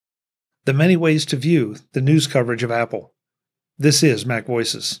the many ways to view the news coverage of Apple. This is Mac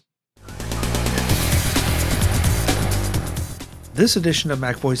Voices. This edition of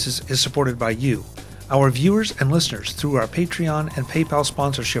Mac Voices is supported by you, our viewers and listeners, through our Patreon and PayPal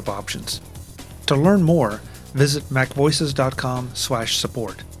sponsorship options. To learn more, visit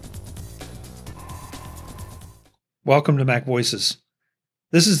macvoices.com/support. Welcome to Mac Voices.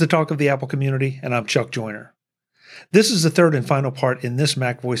 This is the talk of the Apple community, and I'm Chuck Joyner. This is the third and final part in this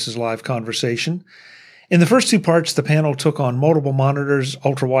Mac Voices live conversation. In the first two parts, the panel took on multiple monitors,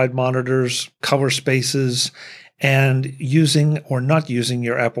 ultra-wide monitors, cover spaces, and using or not using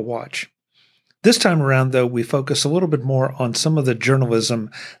your Apple Watch. This time around, though, we focus a little bit more on some of the journalism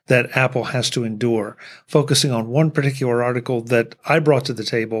that Apple has to endure, focusing on one particular article that I brought to the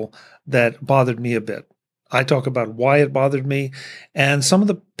table that bothered me a bit. I talk about why it bothered me, and some of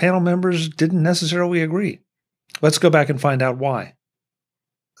the panel members didn't necessarily agree. Let's go back and find out why.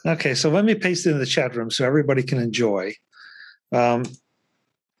 Okay, so let me paste it in the chat room so everybody can enjoy.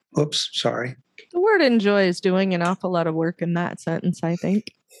 Oops, sorry. The word enjoy is doing an awful lot of work in that sentence, I think.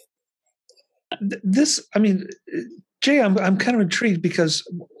 Jay, I'm kind of intrigued because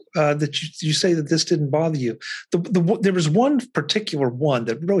that you say that this didn't bother you. There was one particular one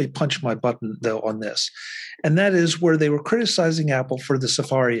that really punched my button, though, on this, and that is where they were criticizing Apple for the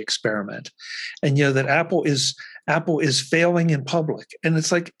Safari experiment, and that Apple is failing in public, and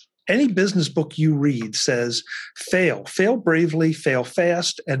it's like any business book you read says fail bravely, fail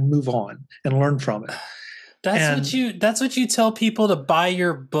fast, and move on and learn from it. That's what you tell people to buy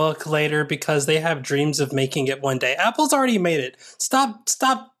your book later because they have dreams of making it one day. Apple's already made it. Stop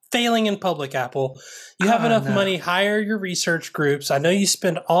failing in public, Apple. You have enough money. Hire your research groups. I know you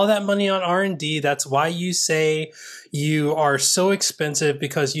spend all that money on R&D. That's why you say you are so expensive,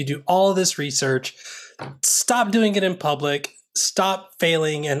 because you do all this research. Stop doing it in public. Stop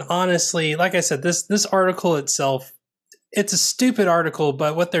failing. And honestly, like I said, this article itself, it's a stupid article,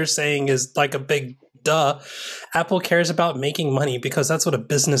 but what they're saying is like a big duh. Apple cares about making money because that's what a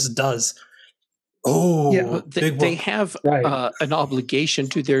business does. Oh, yeah, they have an obligation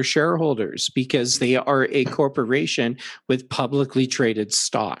to their shareholders because they are a corporation with publicly traded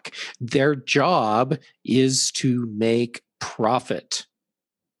stock. Their job is to make profit.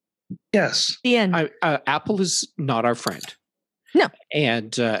 Yes. The end. Apple is not our friend. No.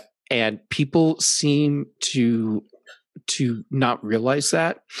 And people seem to not realize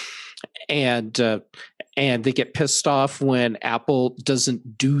that. And they get pissed off when Apple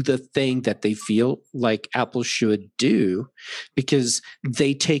doesn't do the thing that they feel like Apple should do, because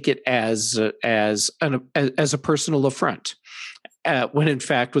they take it as a personal affront. When in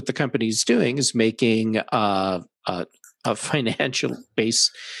fact, what the company is doing is making a financial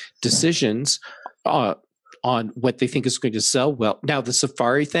based decisions on what they think is going to sell well. Now, the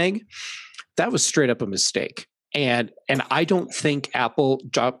Safari thing, that was straight up a mistake. And I don't think Apple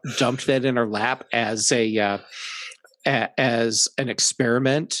dumped that in our lap as an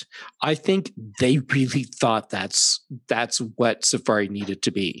experiment. I think they really thought that's what Safari needed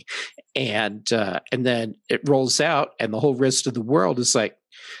to be, and then it rolls out, and the whole rest of the world is like,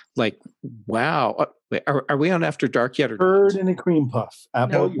 wow, are we on After Dark yet? Or turd in a cream puff.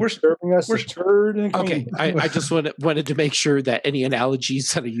 Apple, no, we're serving us a turd in a cream puff. I just wanted to make sure that any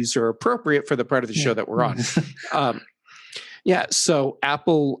analogies that I use are appropriate for the part of the show that we're on. So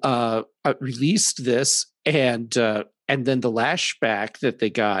Apple released this, and then the lashback that they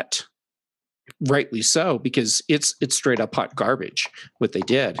got, rightly so, because it's straight up hot garbage what they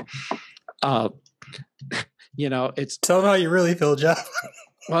did. It's tell them how you really feel, Jeff.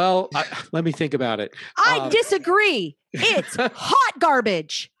 Well, let me think about it. I disagree. It's hot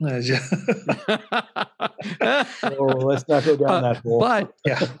garbage. Let's not go down that hole. But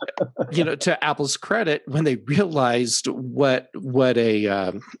to Apple's credit, when they realized what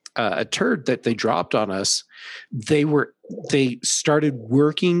a turd that they dropped on us, they started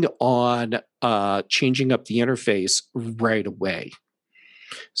working on changing up the interface right away.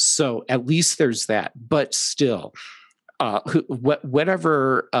 So at least there's that. But still,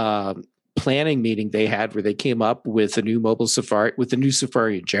 whatever planning meeting they had where they came up with a new mobile Safari, with the new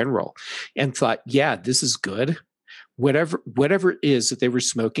Safari in general, and thought, yeah, this is good. Whatever it is that they were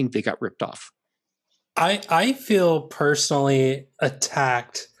smoking, they got ripped off. I feel personally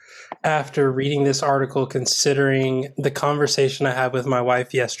attacked after reading this article, considering the conversation I had with my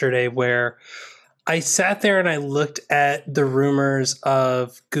wife yesterday, where I sat there and I looked at the rumors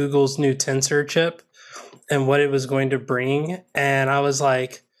of Google's new Tensor chip and what it was going to bring. And I was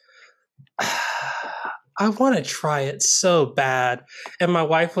like, I want to try it so bad. And my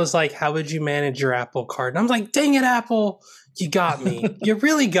wife was like, how would you manage your Apple Card? And I'm like, dang it, Apple. You got me. You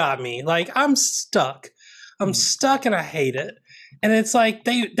really got me. Like, I'm stuck. I'm stuck and I hate it. And it's like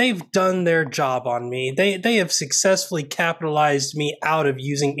they've done their job on me. They have successfully capitalized me out of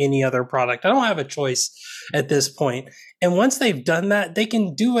using any other product. I don't have a choice at this point. And once they've done that, they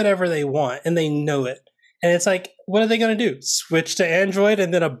can do whatever they want, and they know it. And it's like, what are they going to do? Switch to Android,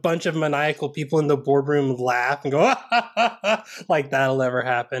 and then a bunch of maniacal people in the boardroom laugh and go, like that'll never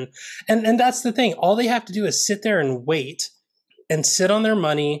happen. And that's the thing. All they have to do is sit there and wait and sit on their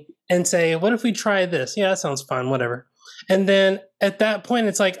money and say, what if we try this? Yeah, that sounds fun, whatever. And then at that point,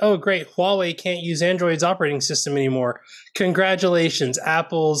 it's like, oh, great, Huawei can't use Android's operating system anymore. Congratulations,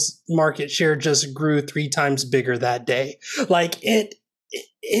 Apple's market share just grew 3 times bigger that day. Like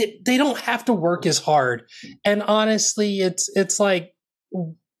they don't have to work as hard. And honestly, it's like,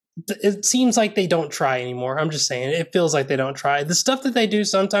 it seems like they don't try anymore. I'm just saying, it feels like they don't try. The stuff that they do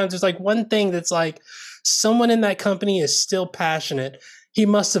sometimes, there's like one thing that's like, someone in that company is still passionate. He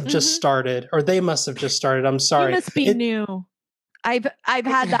must have just started, or they must have just started. I'm sorry. He must be new. I've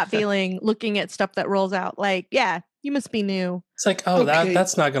had that feeling looking at stuff that rolls out. Like, yeah, you must be new. It's like, oh, okay.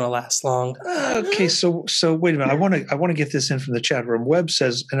 That's not going to last long. Okay, so wait a minute. I want to get this in from the chat room. Webb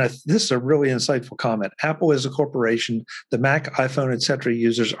says, and this is a really insightful comment. Apple is a corporation. The Mac, iPhone, etc.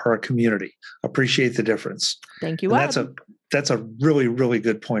 users are a community. Appreciate the difference. Thank you, Webb. That's a really, really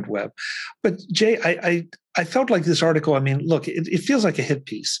good point, Webb. But Jay, I felt like this article, I mean, look, it feels like a hit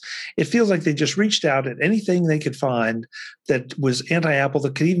piece. It feels like they just reached out at anything they could find that was anti-Apple,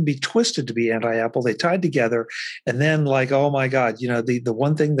 that could even be twisted to be anti-Apple. They tied together, and then like, oh my God, the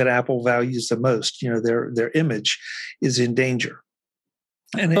one thing that Apple values the most, their image is in danger.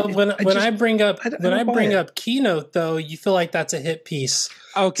 And when I bring up Keynote, though, you feel like that's a hit piece.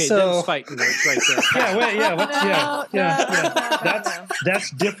 Okay, that's fighting words right there.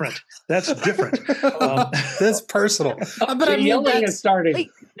 That's different. That's different. That's personal. But I mean, yelling is starting.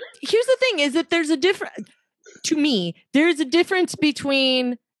 Like, here's the thing: is that there's a difference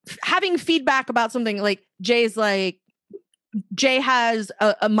between having feedback about something. Like Jay has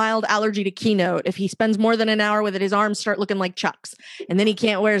a mild allergy to Keynote. If he spends more than an hour with it, his arms start looking like Chuck's, and then he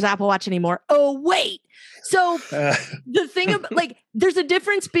can't wear his Apple Watch anymore. Oh, wait. So the thing of there's a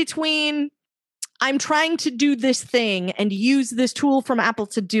difference between I'm trying to do this thing and use this tool from Apple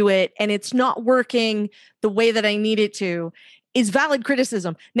to do it, and it's not working the way that I need it to, is valid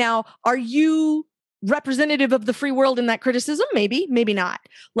criticism. Now, are you representative of the free world in that criticism? Maybe, maybe not.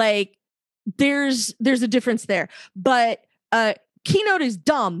 Like there's a difference there. But Keynote is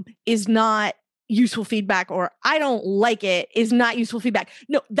dumb is not useful feedback, or I don't like it is not useful feedback.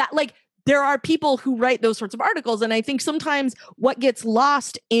 No, that there are people who write those sorts of articles. And I think sometimes what gets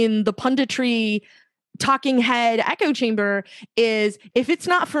lost in the punditry talking head echo chamber is if it's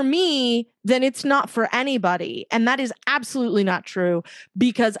not for me, then it's not for anybody. And that is absolutely not true,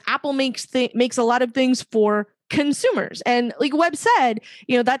 because Apple makes a lot of things for consumers. And like Webb said,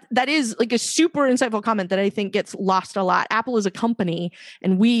 that is like a super insightful comment that I think gets lost a lot. Apple is a company,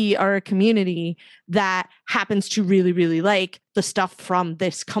 and we are a community that happens to really, really like the stuff from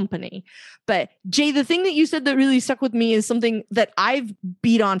this company. But Jay, the thing that you said that really stuck with me is something that I've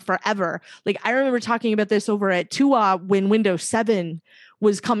beat on forever. Like I remember talking about this over at TUA when Windows 7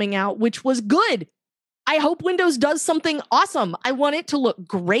 was coming out, which was good. I hope Windows does something awesome. I want it to look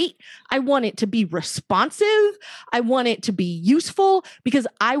great. I want it to be responsive. I want it to be useful, because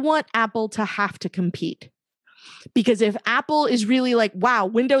I want Apple to have to compete. Because if Apple is really like, wow,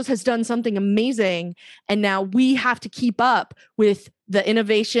 Windows has done something amazing, and now we have to keep up with the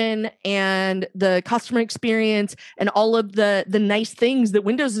innovation and the customer experience and all of the nice things that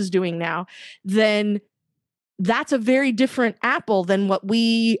Windows is doing now, then that's a very different Apple than what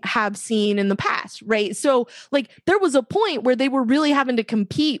we have seen in the past, right? So there was a point where they were really having to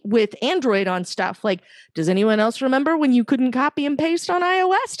compete with Android on stuff. Like, does anyone else remember when you couldn't copy and paste on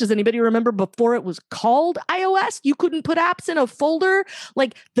iOS? Does anybody remember before it was called iOS? You couldn't put apps in a folder,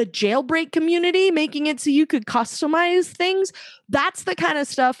 like the jailbreak community, making it so you could customize things. That's the kind of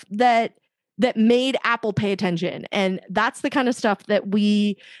stuff that made Apple pay attention. And that's the kind of stuff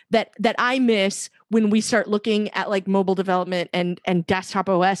that I miss when we start looking at like mobile development and desktop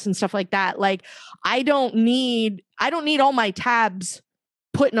OS and stuff like that. Like I don't need all my tabs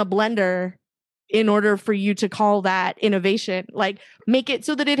put in a blender in order for you to call that innovation. Like make it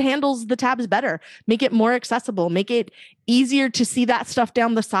so that it handles the tabs better, make it more accessible, make it easier to see that stuff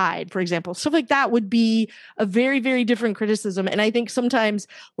down the side, for example. Stuff like that would be a very, very different criticism. And I think sometimes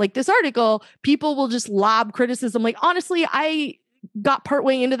like this article, people will just lob criticism. Like, honestly, I got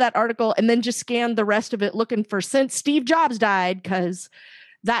partway into that article and then just scanned the rest of it looking for since Steve Jobs died, because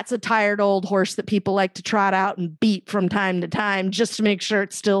that's a tired old horse that people like to trot out and beat from time to time just to make sure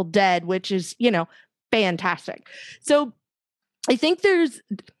it's still dead, which is, fantastic. So I think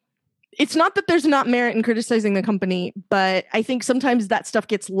it's not that there's not merit in criticizing the company, but I think sometimes that stuff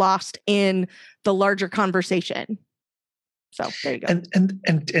gets lost in the larger conversation. So there you go.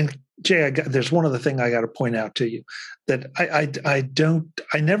 And Jay, there's one other thing I got to point out to you, that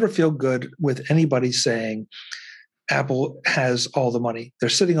I never feel good with anybody saying Apple has all the money. They're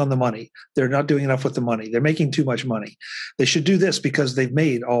sitting on the money. They're not doing enough with the money. They're making too much money. They should do this because they've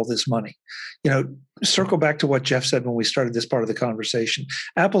made all this money. Circle back to what Jeff said when we started this part of the conversation.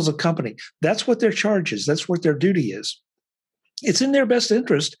 Apple's a company. That's what their charge is. That's what their duty is. It's in their best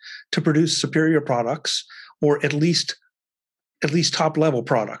interest to produce superior products, or at least top level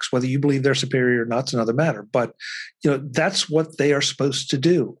products. Whether you believe they're superior or not is another matter. But that's what they are supposed to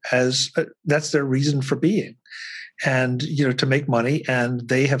do. That's their reason for being. And, to make money, and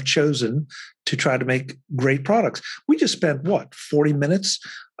they have chosen to try to make great products. We just spent 40 minutes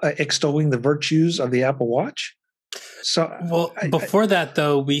extolling the virtues of the Apple Watch. So, before that,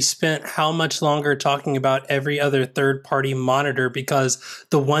 though, we spent how much longer talking about every other third-party monitor, because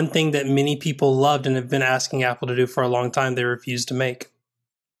the one thing that many people loved and have been asking Apple to do for a long time, they refused to make.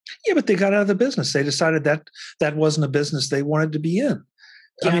 Yeah, but they got out of the business. They decided that wasn't a business they wanted to be in.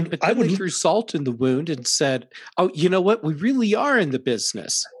 Yeah, but then they threw salt in the wound and said, "Oh, you know what? We really are in the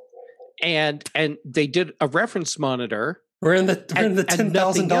business," and they did a reference monitor. We're in the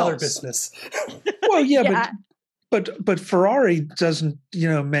 $10,000 business. Well, yeah. But Ferrari doesn't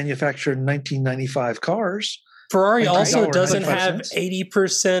manufacture 1995 cars. Ferrari also doesn't have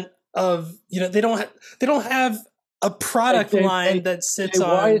 80% of they don't have a product line that sits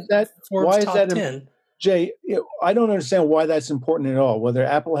on Forbes top 10. Jay, I don't understand why that's important at all, whether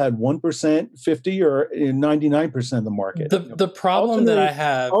Apple had 1%, 50, or 99% of the market. The problem that I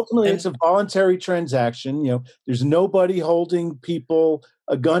have... Ultimately, it's a voluntary transaction. There's nobody holding people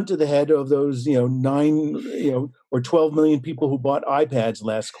a gun to the head of those, 9, or 12 million people who bought iPads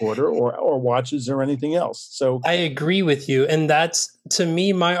last quarter, or watches, or anything else. So I agree with you. And that's, to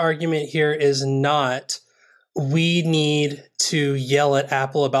me, my argument here is not we need to yell at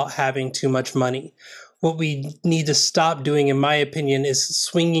Apple about having too much money. What we need to stop doing, in my opinion, is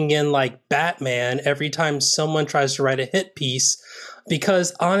swinging in like Batman every time someone tries to write a hit piece.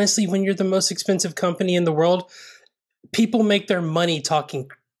 Because honestly, when you're the most expensive company in the world, people make their money talking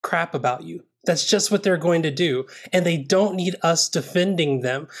crap about you. That's just what they're going to do. And they don't need us defending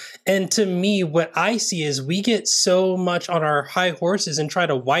them. And to me, what I see is we get so much on our high horses and try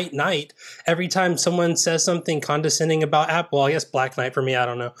to white knight every time someone says something condescending about Apple. I guess black knight for me, I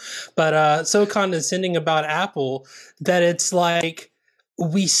don't know. But so condescending about Apple that it's like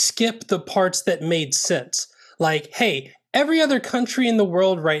we skip the parts that made sense. Like, hey, every other country in the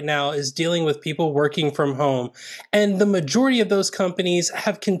world right now is dealing with people working from home. And the majority of those companies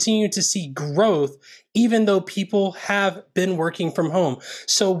have continued to see growth, even though people have been working from home.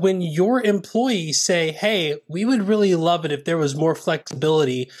 So when your employees say, hey, we would really love it if there was more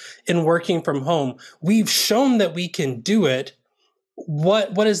flexibility in working from home, we've shown that we can do it.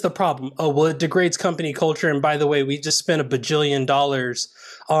 What is the problem? Oh, well, it degrades company culture. And by the way, we just spent $1 bajillion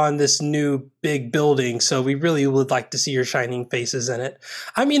on this new big building, so we really would like to see your shining faces in it.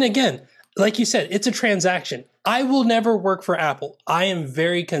 I mean, again, like you said, it's a transaction. I will never work for Apple. I am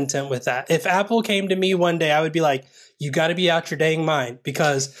very content with that. If Apple came to me one day, I would be like, you got to be out your dang mind,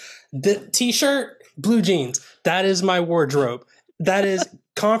 because the t-shirt, blue jeans, that is my wardrobe. That is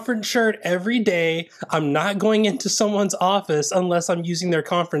conference shirt every day. I'm not going into someone's office unless I'm using their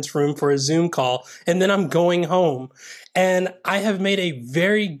conference room for a Zoom call, and then I'm going home. And I have made a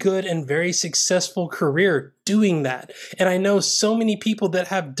very good and very successful career doing that. And I know so many people that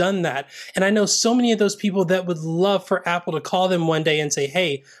have done that. And I know so many of those people that would love for Apple to call them one day and say,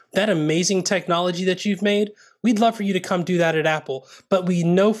 hey, that amazing technology that you've made, we'd love for you to come do that at Apple. But we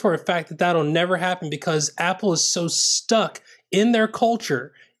know for a fact that that'll never happen because Apple is so stuck in their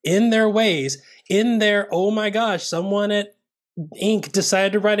culture, in their ways, in their, oh my gosh, someone at Inc.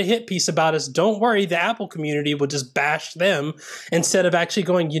 decided to write a hit piece about us. Don't worry, the Apple community will just bash them instead of actually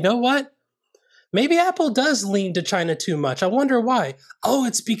going, you know what? Maybe Apple does lean to China too much. I wonder why. Oh,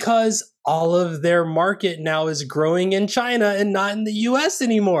 it's because all of their market now is growing in China and not in the US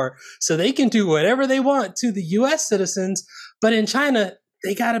anymore. So they can do whatever they want to the US citizens. But in China,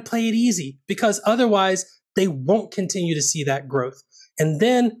 they got to play it easy because otherwise they won't continue to see that growth. And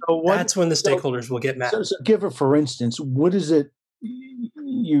then that's when the stakeholders will get mad. So give it, for instance, what is it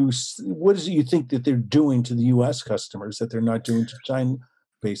you think that they're doing to the U.S. customers that they're not doing to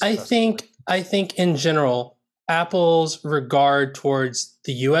China-based customers? I think in general, Apple's regard towards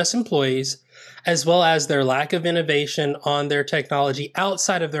the US employees, as well as their lack of innovation on their technology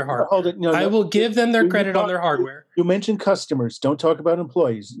outside of their hardware. Hold it. No, I will give them their credit on their hardware. You mentioned customers. Don't talk about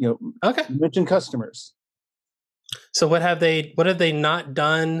employees. Okay. You mentioned customers. So what have they not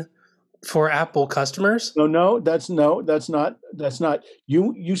done for Apple customers? No, that's not.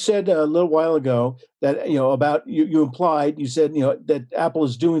 You said a little while ago that about you implied you said that Apple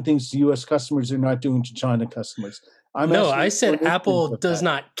is doing things to U.S. customers they're not doing to China customers. I said Apple does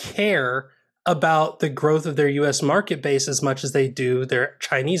not care about the growth of their U.S. market base as much as they do their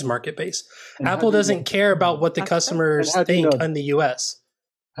Chinese market base. And Apple doesn't care about what the customers think in the U.S.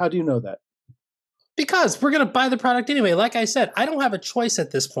 How do you know that? Because we're going to buy the product anyway. Like I said, I don't have a choice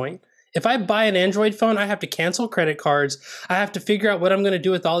at this point. If I buy an Android phone, I have to cancel credit cards. I have to figure out what I'm going to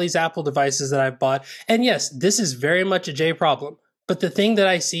do with all these Apple devices that I've bought. And yes, this is very much a J problem. But the thing that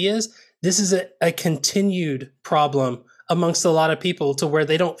I see is this is a continued problem amongst a lot of people to where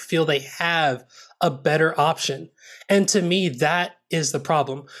they don't feel they have a better option. And to me, that is the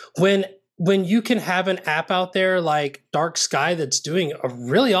problem. When you can have an app out there like Dark Sky that's doing a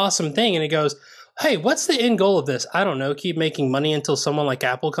really awesome thing and it goes, hey, what's the end goal of this? I don't know. Keep making money until someone like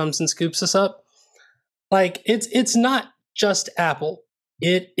Apple comes and scoops us up. Like it's not just Apple.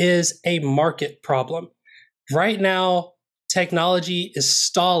 It is a market problem. Right now, technology is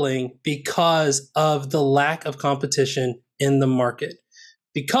stalling because of the lack of competition in the market.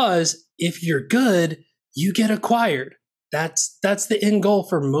 Because if you're good, you get acquired. That's the end goal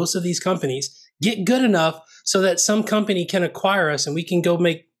for most of these companies. Get good enough so that some company can acquire us and we can go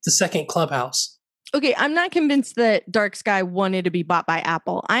make the second Clubhouse. Okay, I'm not convinced that Dark Sky wanted to be bought by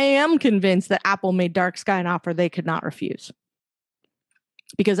Apple. I am convinced that Apple made Dark Sky an offer they could not refuse.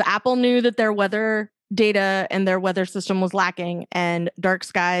 Because Apple knew that their weather data and their weather system was lacking, and Dark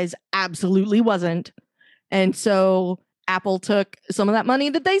Skies absolutely wasn't. And so Apple took some of that money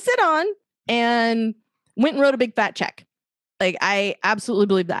that they sit on and went and wrote a big fat check. Like, I absolutely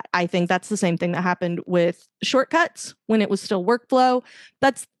believe that. I think that's the same thing that happened with Shortcuts when it was still workflow.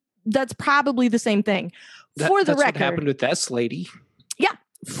 That's probably the same thing. That's what happened with S Lady. Yeah.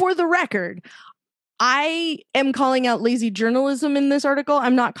 For the record, I am calling out lazy journalism in this article.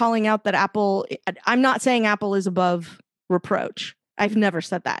 I'm not calling out that I'm not saying Apple is above reproach. I've never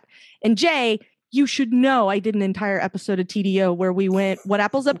said that. And Jay, you should know I did an entire episode of TDO where we went, what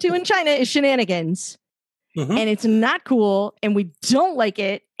Apple's up to in China is shenanigans. Mm-hmm. And it's not cool. And we don't like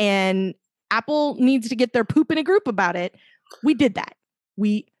it. And Apple needs to get their poop in a group about it. We did that.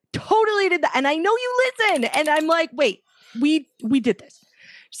 We totally did that. And I know you listen. And I'm like, wait, we did this.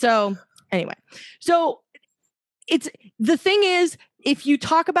 So anyway, the thing is, if you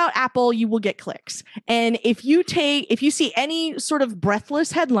talk about Apple, you will get clicks. And if you see any sort of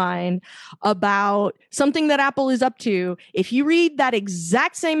breathless headline about something that Apple is up to, if you read that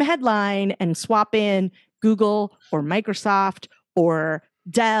exact same headline and swap in Google or Microsoft or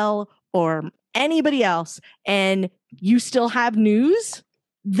Dell or anybody else, and you still have news,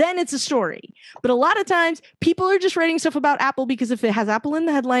 then it's a story. But a lot of times people are just writing stuff about Apple because if it has Apple in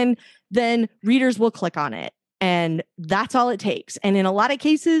the headline, then readers will click on it. And that's all it takes. And in a lot of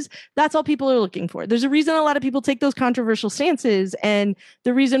cases, that's all people are looking for. There's a reason a lot of people take those controversial stances. And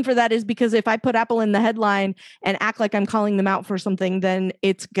the reason for that is because if I put Apple in the headline and act like I'm calling them out for something, then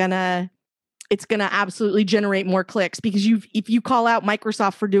it's gonna absolutely generate more clicks. Because if you call out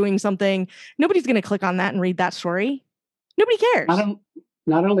Microsoft for doing something, nobody's gonna click on that and read that story. Nobody cares.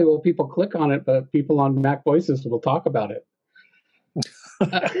 Not only will people click on it, but people on Mac Voices will talk about it.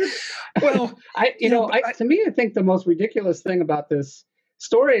 Well, to me, I think the most ridiculous thing about this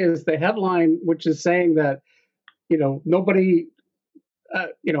story is the headline, which is saying that, nobody,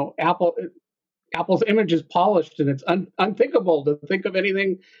 Apple's image is polished and it's unthinkable to think of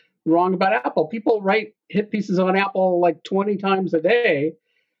anything wrong about Apple. People write hit pieces on Apple like 20 times a day.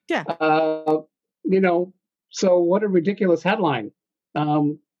 Yeah. So what a ridiculous headline.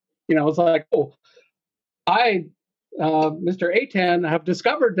 It's like, Mr. Eitan, have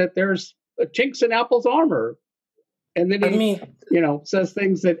discovered that there's chinks in Apple's armor. And then he, says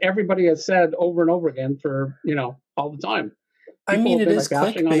things that everybody has said over and over again for, all the time. It is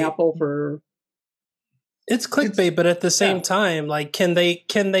clickbait on Apple for. It's clickbait, but at the same time, like, can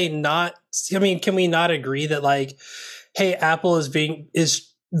we not agree that, like, hey, Apple is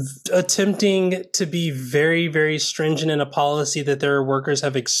attempting to be very, very stringent in a policy that their workers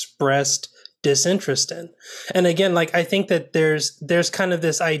have expressed disinterest in. And again, like, I think that there's kind of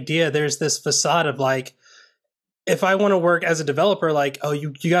this idea, there's this facade of like, if I want to work as a developer, like, oh,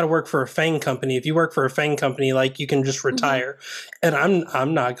 you got to work for a FANG company. If you work for a FANG company, like, you can just retire. And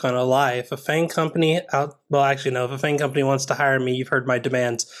I'm not going to lie. If a FANG company if a FANG company wants to hire me, you've heard my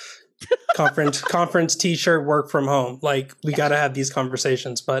demands. Conference t-shirt, work from home. Like, we got to have these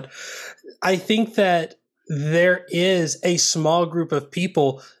conversations. But I think that there is a small group of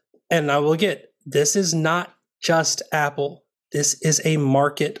people, and I will get, this is not just Apple. This is a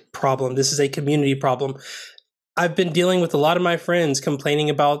market problem. This is a community problem. I've been dealing with a lot of my friends complaining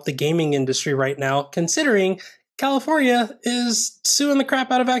about the gaming industry right now, considering California is suing the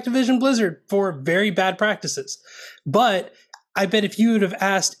crap out of Activision Blizzard for very bad practices. But I bet if you would have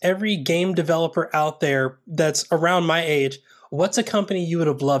asked every game developer out there that's around my age, what's a company you would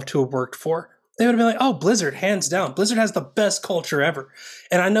have loved to have worked for? They would have been like, oh, Blizzard, hands down. Blizzard has the best culture ever.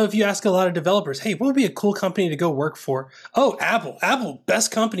 And I know if you ask a lot of developers, hey, what would be a cool company to go work for? Oh, Apple,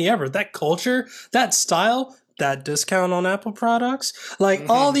 best company ever. That culture, that style, that discount on Apple products, like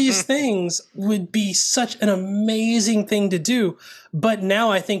all these things would be such an amazing thing to do. But now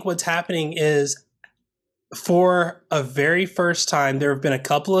I think what's happening is, for a very first time, there have been a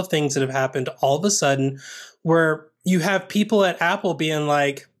couple of things that have happened all of a sudden where you have people at Apple being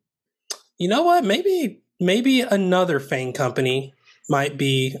like, you know what, maybe another FANG company might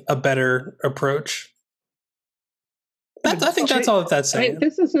be a better approach. I think that's all that's saying.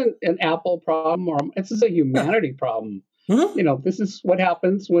 This isn't an Apple problem, or this is a humanity problem. Mm-hmm. This is what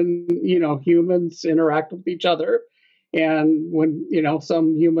happens when, humans interact with each other. And when,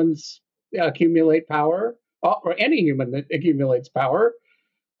 some humans accumulate power, or any human that accumulates power,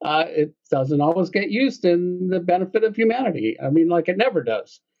 it doesn't always get used in the benefit of humanity. I mean, like, it never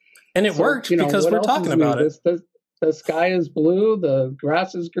does. And it worked because we're talking about it. The sky is blue, the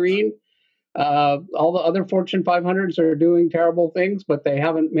grass is green. All the other Fortune 500s are doing terrible things, but they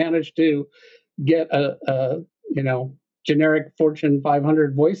haven't managed to get a generic Fortune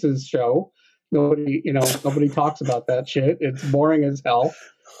 500 voices show. Nobody talks about that shit. It's boring as hell.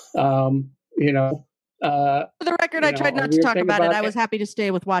 For the record, I tried not to talk about it. I was happy to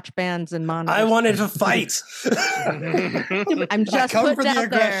stay with watch bands and monitors. I wanted to fight. I'm just putting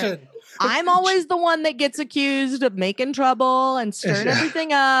out there. I'm always the one that gets accused of making trouble and stirring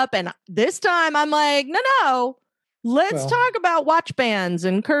everything up. And this time I'm like, no, let's talk about watch bands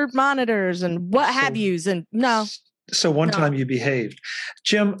and curved monitors and what have yous. And no. So one time you behaved.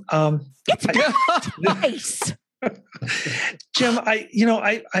 Jim, it's nice. Jim, I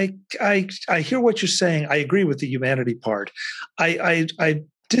hear what you're saying. I agree with the humanity part. I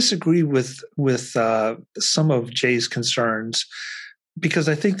disagree with some of Jay's concerns, because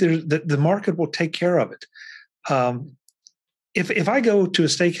I think the market will take care of it. If I go to a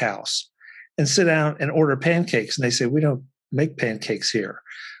steakhouse and sit down and order pancakes and they say, we don't make pancakes here,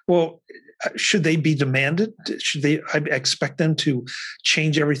 well, should they be demanded? I expect them to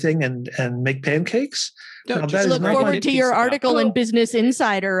change everything and make pancakes? Look forward to your article in Business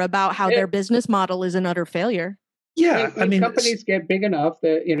Insider about how their business model is an utter failure. Yeah, I mean, companies get big enough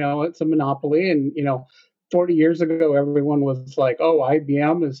that it's a monopoly, and 40 years ago, everyone was like, oh,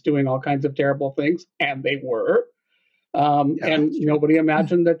 IBM is doing all kinds of terrible things. And they were. And nobody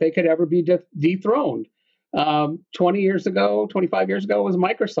imagined that they could ever be dethroned. 25 years ago was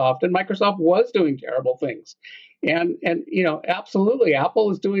Microsoft, and Microsoft was doing terrible things. And absolutely,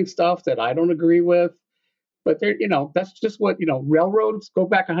 Apple is doing stuff that I don't agree with. But that's just what, railroads, go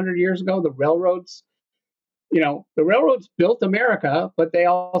back 100 years ago, the railroads built America, but they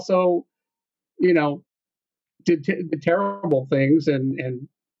also, did terrible things and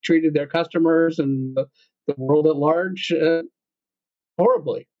treated their customers and the world at large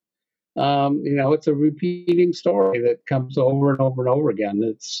horribly. It's a repeating story that comes over and over and over again.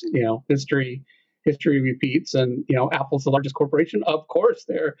 It's, history repeats, and, Apple's the largest corporation. Of course,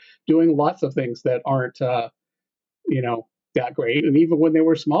 they're doing lots of things that aren't, that great. And even when they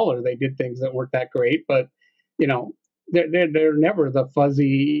were smaller, they did things that weren't that great, but, they're never the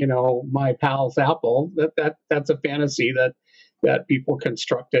fuzzy, my pal's Apple. That's a fantasy that people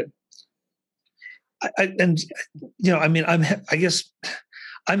constructed. I guess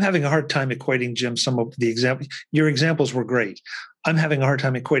I'm having a hard time equating, Jim, some of the examples. Your examples were great. I'm having a hard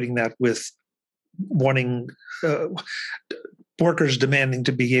time equating that with wanting workers demanding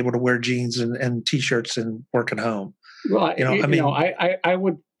to be able to wear jeans and T-shirts and work at home. Well, I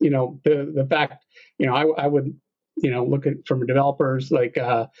would, the fact, I would, look at from developers, like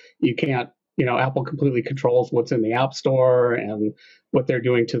you can't, Apple completely controls what's in the App Store and what they're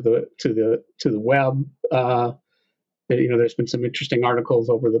doing to the web. There's been some interesting articles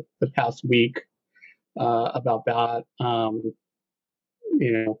over the past week about that.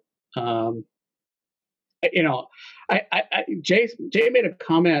 Jay made a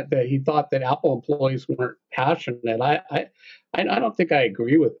comment that he thought that Apple employees weren't passionate. I don't think I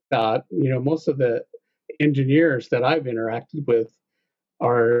agree with that. Most of the engineers that I've interacted with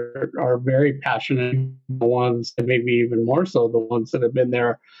are very passionate ones, and maybe even more so the ones that have been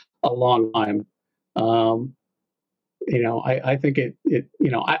there a long time. I think I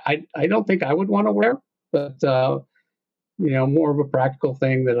don't think I would want to wear, but more of a practical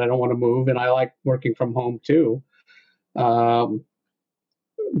thing that I don't want to move, and I like working from home too. But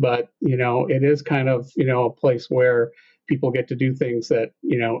it is kind of a place where people get to do things that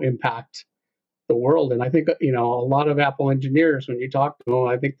impact the world. And I think a lot of Apple engineers, when you talk to them,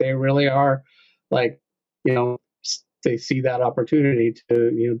 I think they really are like they see that opportunity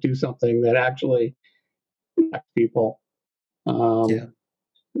to do something that actually impacts people.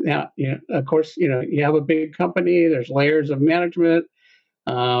 Yeah, of course, you have a big company, there's layers of management.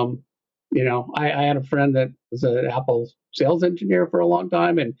 I had a friend that was an Apple sales engineer for a long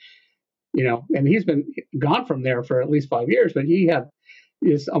time, and and he's been gone from there for at least 5 years, but he had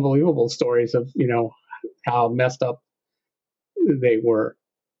these unbelievable stories of how messed up they were.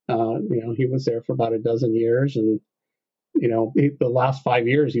 He was there for about a dozen years, and the last 5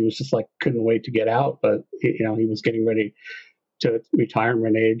 years he was just like couldn't wait to get out, but he was getting ready to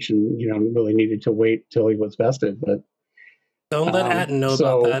retirement age, and really needed to wait till he was vested. But don't let Atten know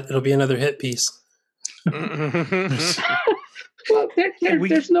about that. It'll be another hit piece. Well,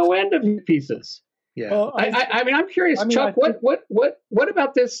 there's no end of pieces. Yeah. Well, I mean, I'm curious, Chuck. What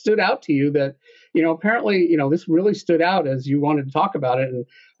about this stood out to you? That apparently this really stood out as you wanted to talk about it, and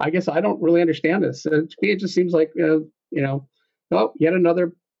I guess I don't really understand this. To me, it just seems like yet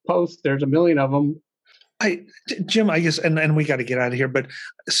another post. There's a million of them. Jim, I guess, and we got to get out of here, but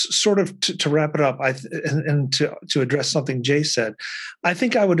sort of to wrap it up, and to address something Jay said, I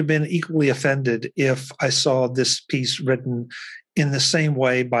think I would have been equally offended if I saw this piece written in the same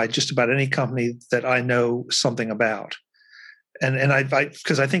way by just about any company that I know something about. And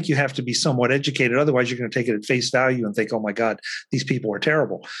because I think you have to be somewhat educated, otherwise you're going to take it at face value and think, "Oh my God, these people are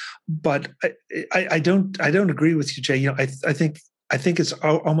terrible." But I don't agree with you, Jay. I think it's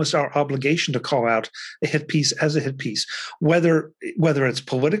almost our obligation to call out a hit piece as a hit piece, whether it's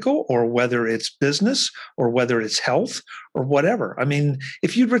political or whether it's business or whether it's health or whatever. I mean,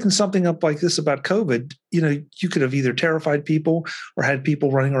 if you'd written something up like this about COVID, you could have either terrified people or had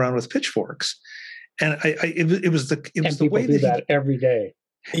people running around with pitchforks. And it was the way do that every day.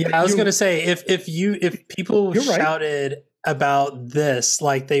 Yeah, I was going to say if people shouted about this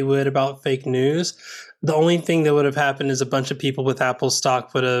like they would about fake news, the only thing that would have happened is a bunch of people with Apple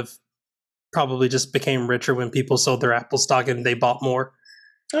stock would have probably just became richer when people sold their Apple stock and they bought more.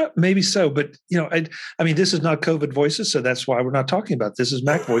 Maybe so, but I mean, this is not COVID Voices, so that's why we're not talking about this. Is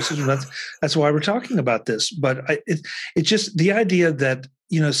Mac Voices, and that's why we're talking about this. But it's just the idea that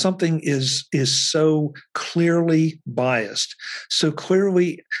something is so clearly biased, so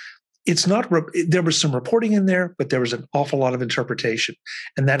clearly. It's not. There was some reporting in there, but there was an awful lot of interpretation,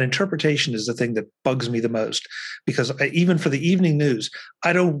 and that interpretation is the thing that bugs me the most. Because even for the evening news,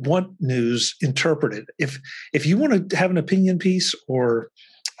 I don't want news interpreted. If you want to have an opinion piece or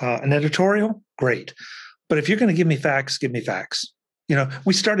an editorial, great. But if you're going to give me facts, give me facts.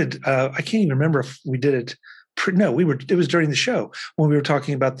 We started. I can't even remember if we did it. No, it was during the show when we were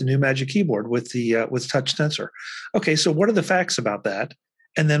talking about the new Magic Keyboard with the with touch sensor. Okay, so what are the facts about that?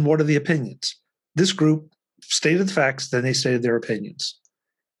 And then what are the opinions? This group stated the facts, then they stated their opinions.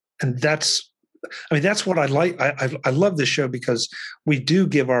 And that's what I like. I love this show because we do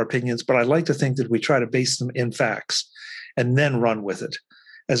give our opinions, but I like to think that we try to base them in facts and then run with it,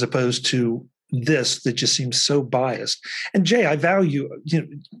 as opposed to this that just seems so biased. And Jay, I value,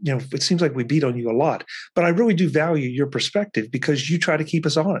 it seems like we beat on you a lot, but I really do value your perspective because you try to keep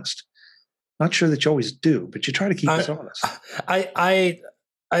us honest. Not sure that you always do, but you try to keep us honest.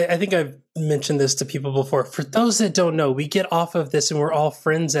 I think I've mentioned this to people before. For those that don't know, we get off of this and we're all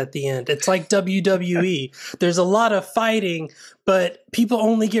friends at the end. It's like WWE. There's a lot of fighting, but people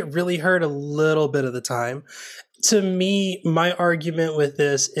only get really hurt a little bit of the time. To me, my argument with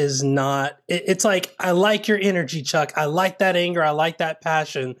this is not, it's like, I like your energy, Chuck. I like that anger. I like that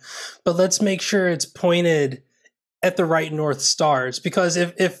passion, but let's make sure it's pointed at the right North Stars. Because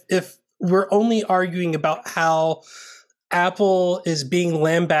if we're only arguing about how Apple is being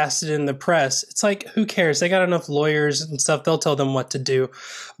lambasted in the press, it's like, who cares? They got enough lawyers and stuff. They'll tell them what to do.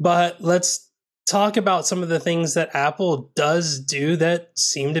 But let's talk about some of the things that Apple does do that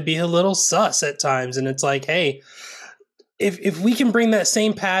seem to be a little sus at times. And it's like, hey, if we can bring that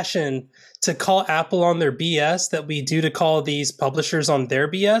same passion to call Apple on their BS that we do to call these publishers on their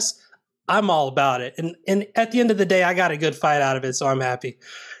BS, I'm all about it. And at the end of the day, I got a good fight out of it, so I'm happy.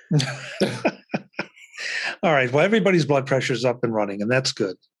 All right. Well, everybody's blood pressure is up and running, and that's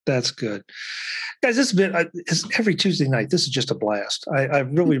good. That's good. Guys, this has been every Tuesday night. This is just a blast. I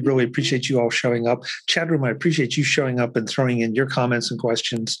really, really appreciate you all showing up. Chat room, I appreciate you showing up and throwing in your comments and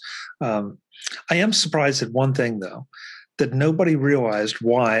questions. I am surprised at one thing, though, that nobody realized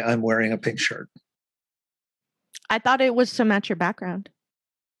why I'm wearing a pink shirt. I thought it was to match your background.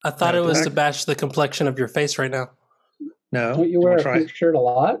 I thought it was to match the complexion of your face right now. No. Don't you wear a pink shirt a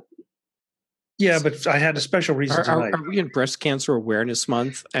lot? Yeah, but I had a special reason tonight. Are we in Breast Cancer Awareness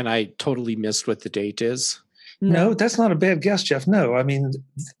Month? And I totally missed what the date is. No, that's not a bad guess, Jeff. No, I mean,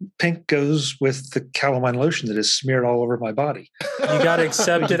 pink goes with the calamine lotion that is smeared all over my body. You got to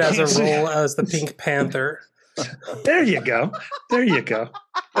accept it as a role as the Pink Panther. There you go. There you go.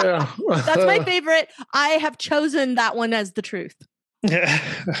 Yeah. That's my favorite. I have chosen that one as the truth. Yeah.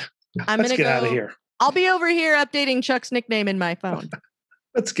 Let's get out of here. I'll be over here updating Chuck's nickname in my phone.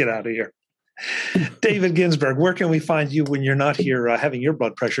 Let's get out of here. David Ginsburg, where can we find you when you're not here having your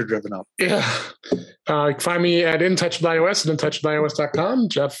blood pressure driven up? Yeah. You can find me at In Touch with iOS and intouchwithios.com.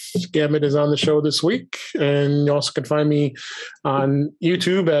 Jeff Gamet is on the show this week. And you also can find me on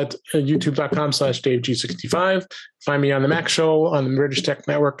YouTube at youtube.com/DaveG65. Find me on the Mac Show on the British Tech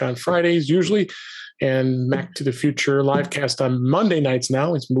Network on Fridays, usually. And Mac to the Future livecast on Monday nights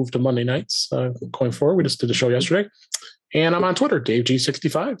now. It's moved to Monday nights going forward. We just did the show yesterday. And I'm on Twitter,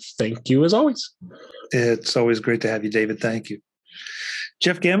 DaveG65. Thank you as always. It's always great to have you, David. Thank you.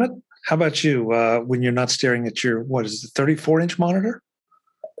 Jeff Gamet, how about you when you're not staring at your, 34-inch monitor?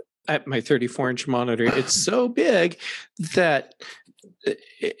 At my 34-inch monitor, it's so big that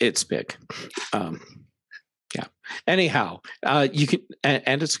it's big. Yeah. Anyhow, you can,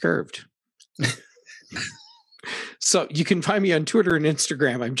 and it's curved. So you can find me on Twitter and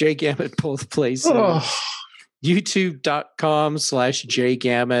Instagram. I'm Jay Gamet both places.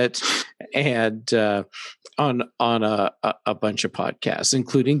 YouTube.com/JGamet and on a bunch of podcasts,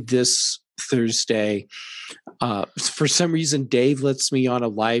 including this Thursday. For some reason, Dave lets me on a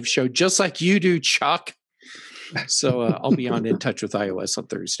live show, just like you do, Chuck. So I'll be on In Touch with iOS on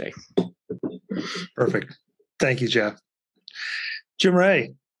Thursday. Perfect. Thank you, Jeff. Jim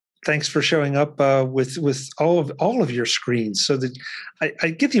Ray, thanks for showing up with all of your screens. So that I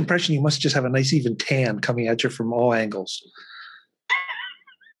get the impression you must just have a nice even tan coming at you from all angles.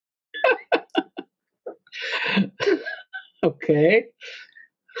 Okay.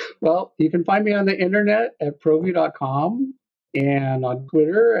 Well, you can find me on the internet at proview.com and on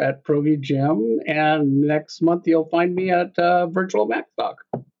Twitter at ProviewJim. And next month you'll find me at Virtual Mac Talk.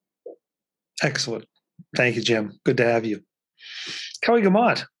 Excellent. Thank you, Jim. Good to have you. Kelly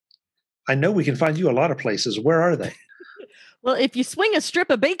Gamont, I know we can find you a lot of places. Where are they? Well, if you swing a strip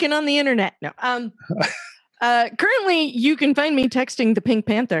of bacon on the internet. No. Currently, you can find me texting the Pink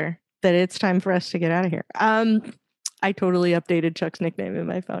Panther that it's time for us to get out of here. I totally updated Chuck's nickname in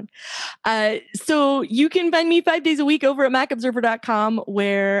my phone. So you can find me 5 days a week over at macobserver.com,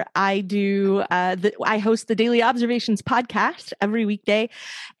 where I do I host the Daily Observations podcast every weekday.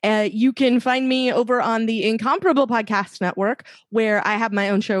 You can find me over on the Incomparable Podcast Network, where I have my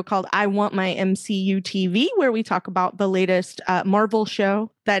own show called I Want My MCU TV, where we talk about the latest Marvel show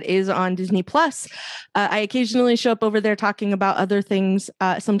that is on Disney Plus. I occasionally show up over there talking about other things,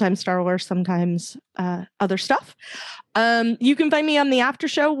 sometimes Star Wars, sometimes other stuff. You can find me on the After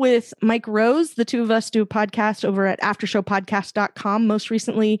Show with Mike Rose. The two of us do a podcast over at aftershowpodcast.com. Most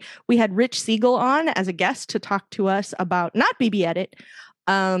recently, we had Rich Siegel on as a guest to talk to us about not BB Edit.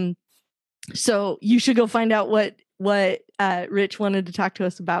 So you should go find out what Rich wanted to talk to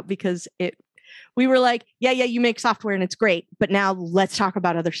us about, because we were like, yeah, you make software and it's great, but now let's talk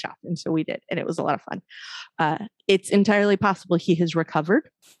about other stuff. And so we did, and it was a lot of fun. It's entirely possible he has recovered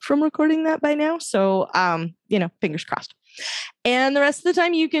from recording that by now. So, fingers crossed. And the rest of the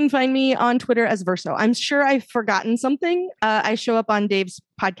time, you can find me on Twitter as Verso. I'm sure I've forgotten something. I show up on Dave's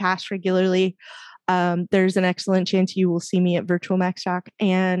podcast regularly. There's an excellent chance you will see me at Virtual Max Talk.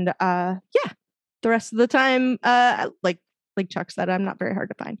 And the rest of the time, like Chuck said, I'm not very hard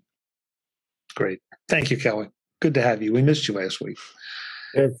to find. Great. Thank you, Kelly. Good to have you. We missed you last week.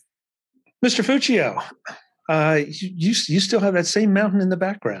 Yes. Mr. Fuccio, you still have that same mountain in the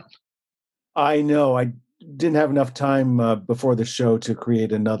background. I know. I didn't have enough time before the show to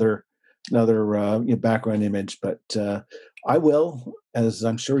create another background image, but I will, as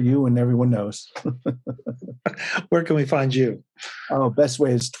I'm sure you and everyone knows. Where can we find you? Oh, best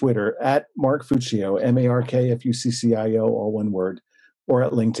way is Twitter at Mark Fuccio, MarkFuccio, all one word, or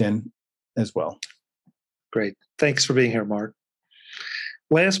at LinkedIn as well. Great. Thanks for being here, Mark.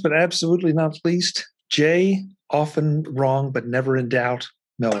 Last but absolutely not least, Jay, often wrong but never in doubt,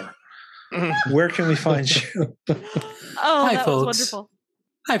 Miller. Where can we find you? Oh, Hi, that folks. was wonderful.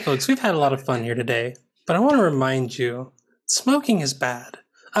 Hi, folks. We've had a lot of fun here today, but I want to remind you, smoking is bad.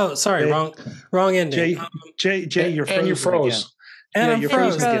 Oh, sorry, Jay- wrong ending. Jay, you're frozen And you froze. again. And Yeah, I'm you're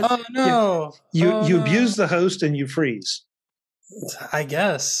frozen. frozen Oh no! You Oh, you no. abuse the host and you freeze. I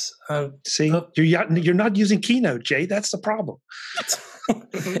guess. See, Oh. you're not using Keynote, Jay. That's the problem.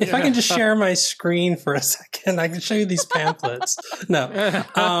 If I can just share my screen for a second, I can show you these pamphlets. No.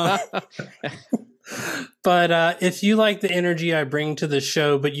 But if you like the energy I bring to the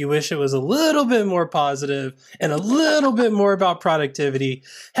show, but you wish it was a little bit more positive and a little bit more about productivity,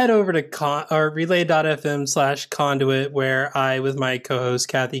 head over to relay.fm/conduit, where I, with my co-host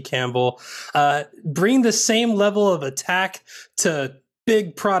Kathy Campbell, bring the same level of attack to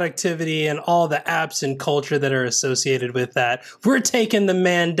big productivity and all the apps and culture that are associated with that. We're taking the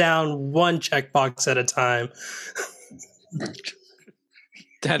man down one checkbox at a time.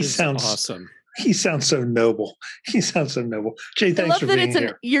 That He is sounds- awesome. He sounds so noble. Jay, I thanks love for that being it's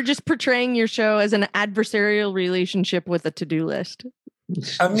here. you're just portraying your show as an adversarial relationship with a to-do list.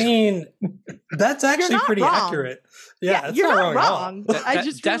 I mean, that's actually not pretty wrong. accurate. Yeah, it's you're not not at all. wrong. That- I that-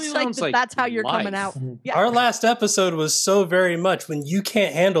 just that really like sounds that like that's how you're coming life. out. Yeah. Our last episode was so very much when you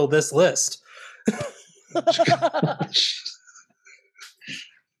can't handle this list.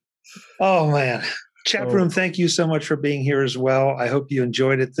 Oh man. Chat Oh. room, thank you so much for being here as well. I hope you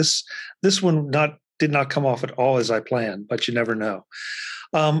enjoyed it. This one did not come off at all as I planned, but you never know.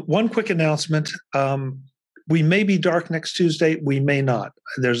 One quick announcement. We may be dark next Tuesday. We may not.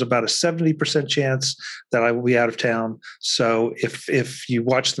 There's about a 70% chance that I will be out of town. So if you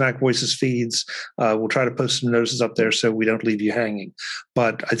watch the Mac Voices feeds, we'll try to post some notices up there so we don't leave you hanging.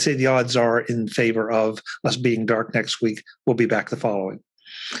 But I'd say the odds are in favor of us being dark next week. We'll be back the following.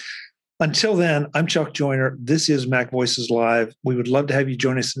 Until then, I'm Chuck Joyner. This is Mac Voices Live. We would love to have you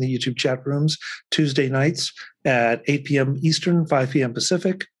join us in the YouTube chat rooms Tuesday nights at 8 p.m. Eastern, 5 p.m.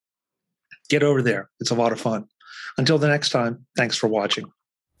 Pacific. Get over there. It's a lot of fun. Until the next time, thanks for watching.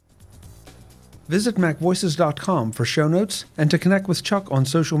 Visit MacVoices.com for show notes and to connect with Chuck on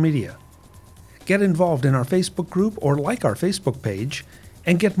social media. Get involved in our Facebook group or like our Facebook page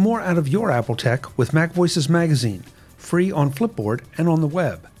and get more out of your Apple tech with Mac Voices Magazine, free on Flipboard and on the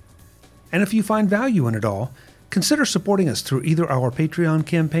web. And if you find value in it all, consider supporting us through either our Patreon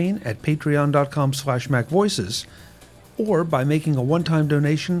campaign at patreon.com/MacVoices or by making a one-time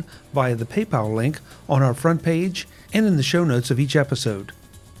donation via the PayPal link on our front page and in the show notes of each episode.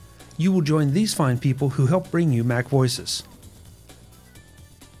 You will join these fine people who help bring you Mac Voices.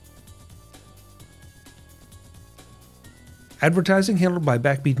 Advertising handled by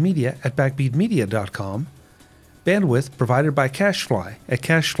Backbeat Media at backbeatmedia.com. Bandwidth provided by CacheFly at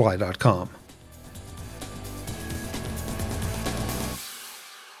cachefly.com.